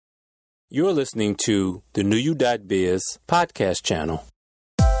You're listening to the NewYou.biz podcast channel.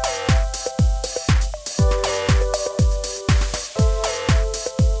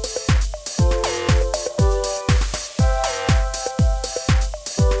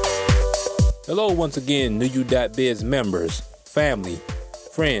 Hello once again, NewYou.biz members, family,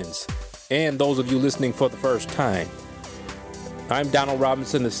 friends, and those of you listening for the first time. I'm Donald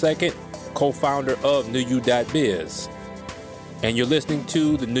Robinson II, co-founder of NewYou.biz. And you're listening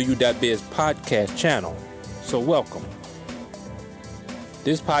to the NewYou.biz podcast channel, so welcome.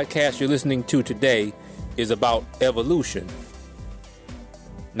 This podcast you're listening to today is about evolution.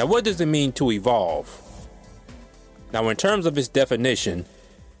 Now, what does it mean to evolve? Now, in terms of its definition,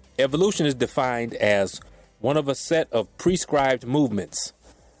 evolution is defined as one of a set of prescribed movements,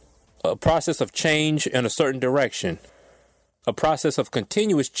 a process of change in a certain direction, a process of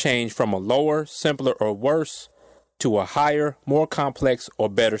continuous change from a lower, simpler, or worse to a higher, more complex, or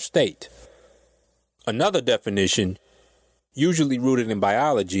better state. Another definition, usually rooted in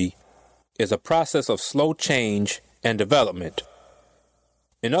biology, is a process of slow change and development.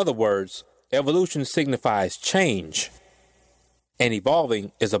 In other words, evolution signifies change, and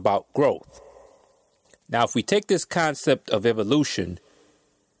evolving is about growth. Now, if we take this concept of evolution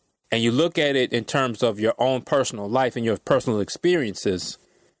and you look at it in terms of your own personal life and your personal experiences,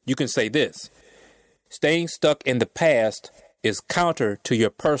 you can say this: staying stuck in the past is counter to your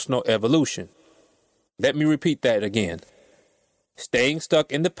personal evolution. Let me repeat that again. Staying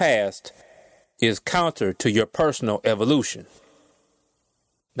stuck in the past is counter to your personal evolution.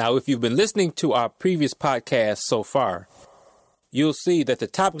 Now, if you've been listening to our previous podcasts so far, you'll see that the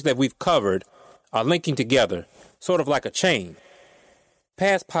topics that we've covered are linking together, sort of like a chain.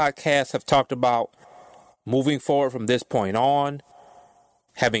 Past podcasts have talked about moving forward from this point on,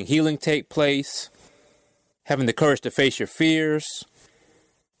 having healing take place, having the courage to face your fears,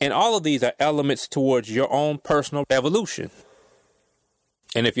 and all of these are elements towards your own personal evolution.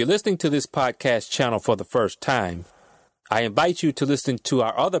 And if you're listening to this podcast channel for the first time, I invite you to listen to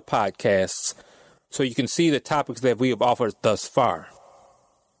our other podcasts so you can see the topics that we have offered thus far.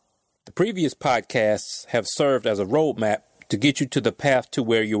 The previous podcasts have served as a roadmap to get you to the path to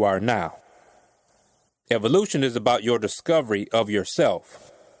where you are now. Evolution is about your discovery of yourself.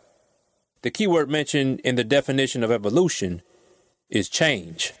 The key word mentioned in the definition of evolution is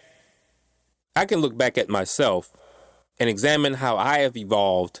change. I can look back at myself and examine how I have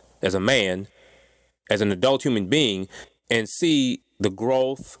evolved as a man, as an adult human being, and see the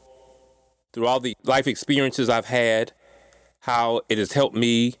growth through all the life experiences I've had, how it has helped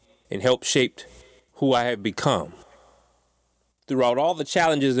me and helped shape who I have become. Throughout all the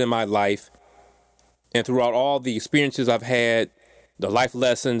challenges in my life and throughout all the experiences I've had, the life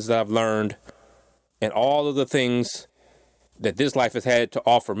lessons that I've learned, and all of the things that this life has had to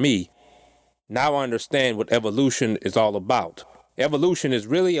offer me, now I understand what evolution is all about. Evolution is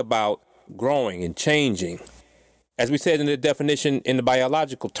really about growing and changing. As we said in the definition in the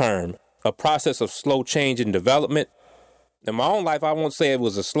biological term, a process of slow change and development. In my own life, I won't say it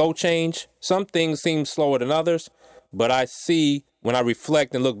was a slow change. Some things seem slower than others, but I see when I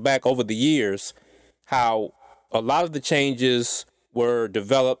reflect and look back over the years how a lot of the changes were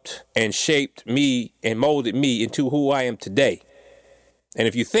developed and shaped me and molded me into who I am today. And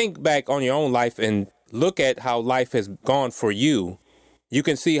if you think back on your own life and look at how life has gone for you, you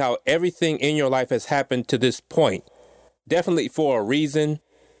can see how everything in your life has happened to this point, definitely for a reason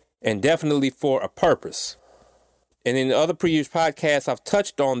and definitely for a purpose. And in other previous podcasts, I've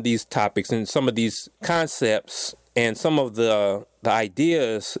touched on these topics and some of these concepts and some of the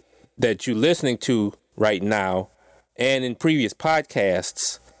ideas that you're listening to right now and in previous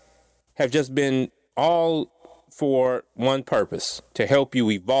podcasts have just been all for one purpose: to help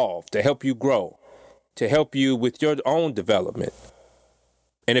you evolve, to help you grow, to help you with your own development.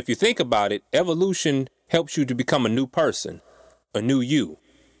 And if you think about it, evolution helps you to become a new person, a new you.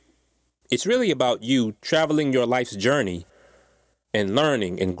 It's really about you traveling your life's journey and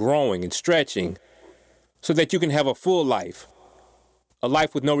learning and growing and stretching so that you can have a full life, a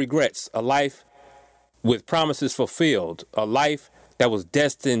life with no regrets, a life with promises fulfilled, a life that was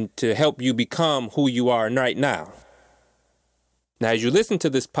destined to help you become who you are right now. Now, as you listen to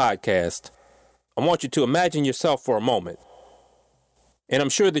this podcast, I want you to imagine yourself for a moment. And I'm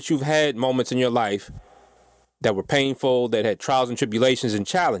sure that you've had moments in your life that were painful, that had trials and tribulations and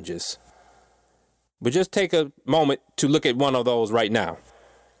challenges. But just take a moment to look at one of those right now.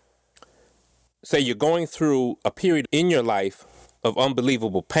 Say you're going through a period in your life of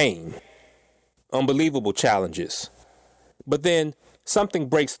unbelievable pain, unbelievable challenges. But then something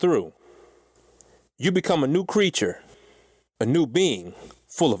breaks through. You become a new creature, a new being,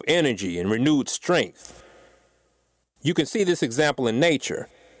 full of energy and renewed strength. You can see this example in nature.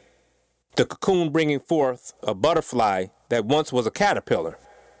 The cocoon bringing forth a butterfly that once was a caterpillar.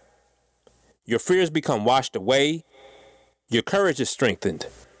 Your fears become washed away. Your courage is strengthened.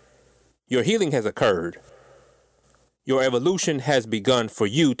 Your healing has occurred. Your evolution has begun for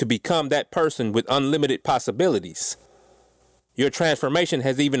you to become that person with unlimited possibilities. Your transformation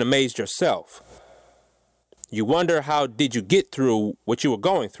has even amazed yourself. You wonder, how did you get through what you were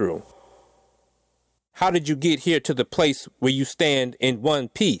going through? How did you get here to the place where you stand in one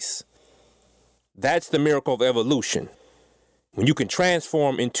piece? That's the miracle of evolution, when you can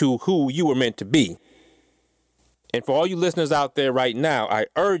transform into who you were meant to be. And for all you listeners out there right now, I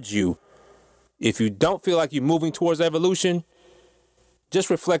urge you, if you don't feel like you're moving towards evolution, just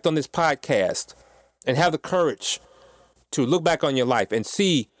reflect on this podcast and have the courage to look back on your life and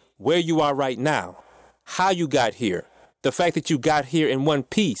see where you are right now, how you got here, the fact that you got here in one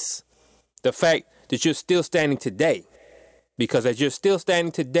piece, the fact that you're still standing today. Because as you're still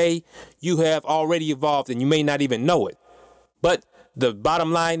standing today, you have already evolved and you may not even know it. But the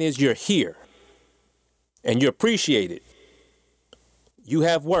bottom line is you're here and you're appreciated. You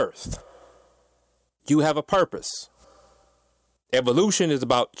have worth. You have a purpose. Evolution is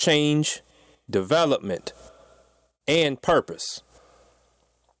about change, development, and purpose.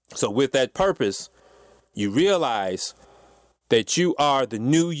 So with that purpose, you realize that you are the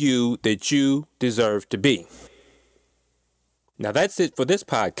new you that you deserve to be. Now that's it for this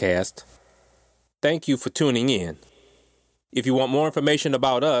podcast. Thank you for tuning in. If you want more information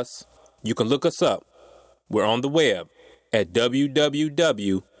about us, you can look us up. We're on the web at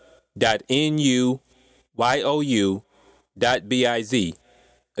www.nuyou.biz.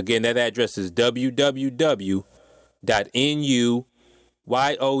 Again, that address is www.nuyou.biz.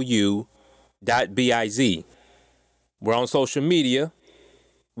 We're on social media.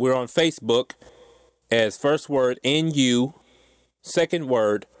 We're on Facebook as first word NU, second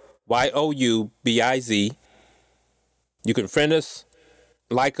word YOUBIZ. You can friend us,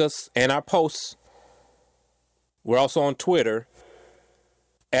 like us, and our posts. We're also on Twitter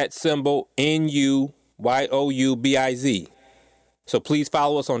at symbol NUYOUBIZ. So please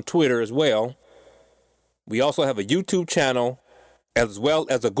follow us on Twitter as well. We also have a YouTube channel as well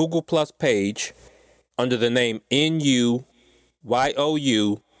as a Google Plus page under the name NUYOU.biz.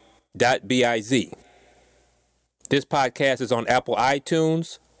 This podcast is on Apple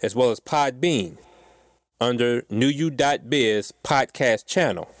iTunes as well as Podbean under NewYou.biz podcast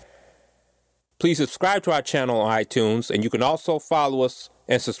channel. Please subscribe to our channel on iTunes, and you can also follow us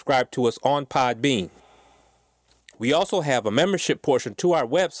and subscribe to us on Podbean. We also have a membership portion to our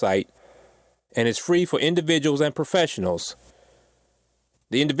website, and it's free for individuals and professionals.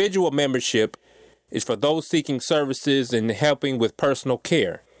 The individual membership is for those seeking services and helping with personal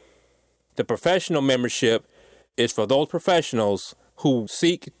care. The professional membership is for those professionals who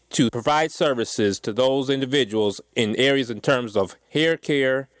seek to provide services to those individuals in areas in terms of hair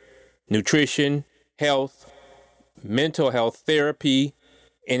care, nutrition, health, mental health therapy,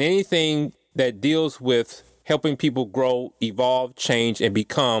 and anything that deals with helping people grow, evolve, change, and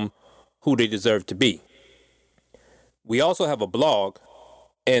become who they deserve to be. We also have a blog,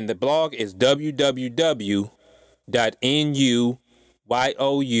 and the blog is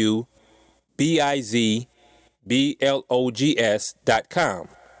www.nuyouBizBlogs.com.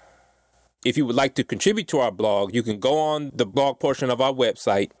 If you would like to contribute to our blog, you can go on the blog portion of our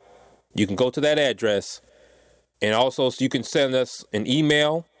website. You can go to that address, and also you can send us an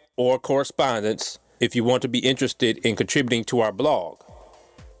email or correspondence if you want to be interested in contributing to our blog.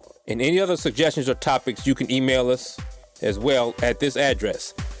 And any other suggestions or topics, you can email us as well at this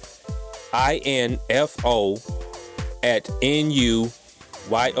address,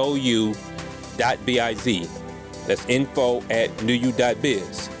 info@nuyou.biz. That's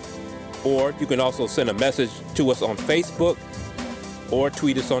info@nuyou.biz. Or you can also send a message to us on Facebook or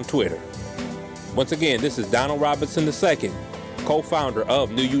tweet us on Twitter. Once again, this is Donald Robinson II, co-founder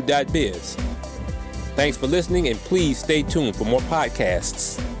of NewYou.biz. Thanks for listening, and please stay tuned for more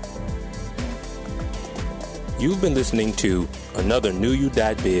podcasts. You've been listening to another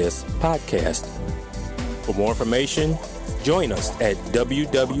NewYou.biz podcast. For more information, join us at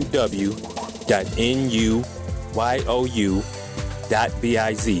www.nuyou.biz.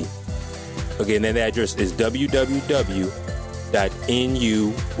 Again, that address is www.nuyou.biz.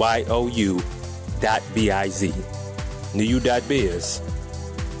 NewYou.biz,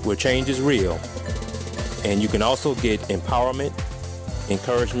 where change is real. And you can also get empowerment,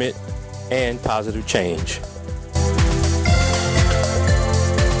 encouragement, and positive change.